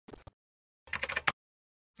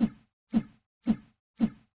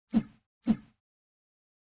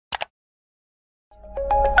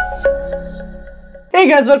Hey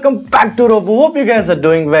guys, welcome back to Robu. Hope you guys are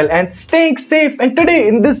doing well and staying safe. And today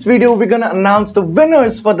in this video, we're gonna announce the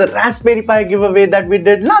winners for the Raspberry Pi giveaway that we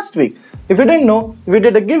did last week. If you didn't know, we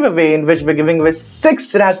did a giveaway in which we're giving away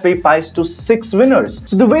 6 Raspberry Pis to 6 winners.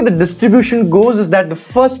 So the way the distribution goes is that the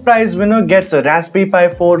first prize winner gets a Raspberry Pi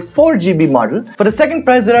 4 4GB model. For the second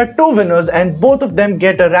prize, there are 2 winners and both of them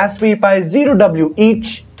get a Raspberry Pi 0W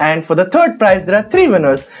each. And for the third prize, there are 3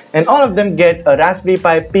 winners and all of them get a Raspberry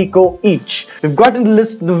Pi Pico each. We've gotten the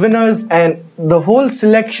list of the winners and the whole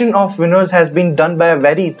selection of winners has been done by a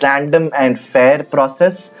very random and fair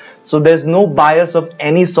process. So there's no bias of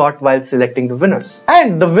any sort while selecting the winners.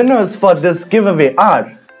 And the winners for this giveaway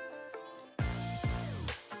are...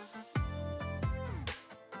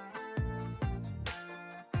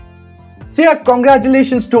 So yeah,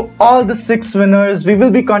 congratulations to all the 6 winners. We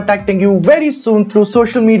will be contacting you very soon through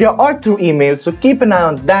social media or through email, so keep an eye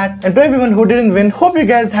on that. And to everyone who didn't win, hope you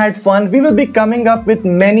guys had fun. We will be coming up with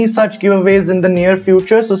many such giveaways in the near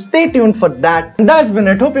future, so stay tuned for that. And that's been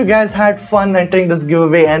it. Hope you guys had fun entering this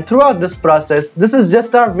giveaway, and throughout this process, this is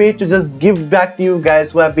just our way to just give back to you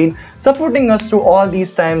guys who have been supporting us through all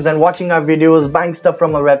these times and watching our videos, buying stuff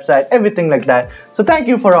from our website, everything like that. So thank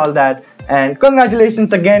you for all that. And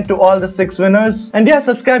congratulations again to all the 6 winners. And yeah,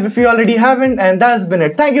 subscribe if you already haven't. And that has been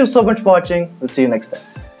it. Thank you so much for watching. We'll see you next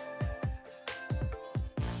time.